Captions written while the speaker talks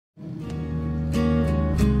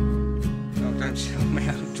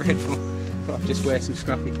dreadful. I'll just wear some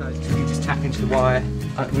scruffy clothes. We can just tap into the wire.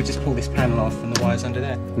 We'll just pull this panel off and the wire's under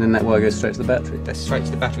there. And then that wire goes straight to the battery? That's straight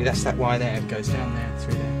to the battery. That's that wire there. It goes down there,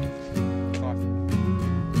 through there.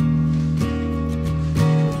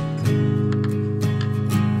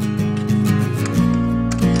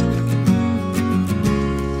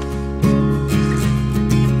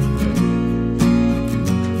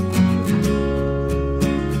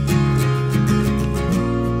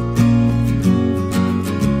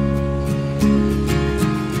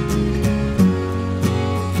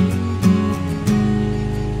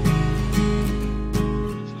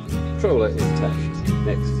 Controller is attached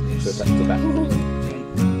next to the battery.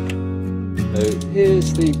 So here's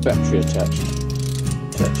the battery attached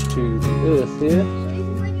to the earth here,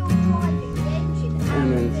 and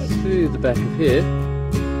then through the back of here.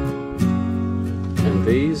 And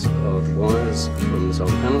these are the wires from the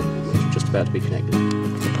solar panel, which are just about to be connected.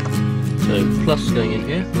 So plus going in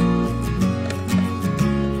here.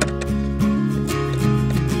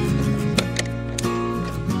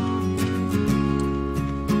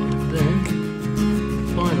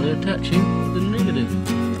 Attaching the negative.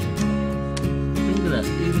 Look at that,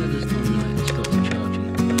 even at this time of night it's got the charging.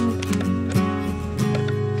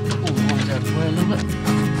 All the wires out of the way a little bit.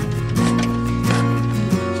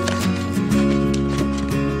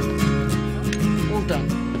 All done.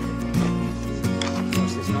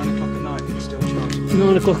 It's 9 o'clock at night and it's still charging.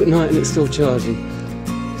 9 o'clock at night and it's still charging.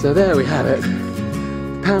 So there we have it.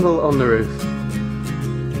 Panel on the roof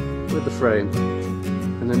with the frame.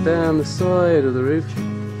 And then down the side of the roof,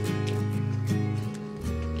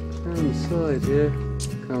 on the side here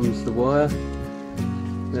comes the wire,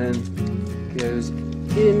 then goes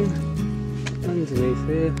in underneath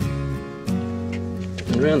here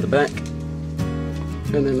and around the back,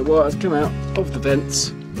 and then the wires come out of the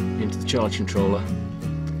vents into the charge controller.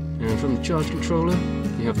 And from the charge controller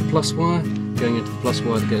you have the plus wire going into the plus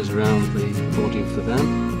wire that goes around the body of the van,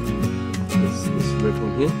 this red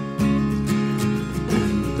one here,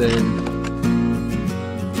 and then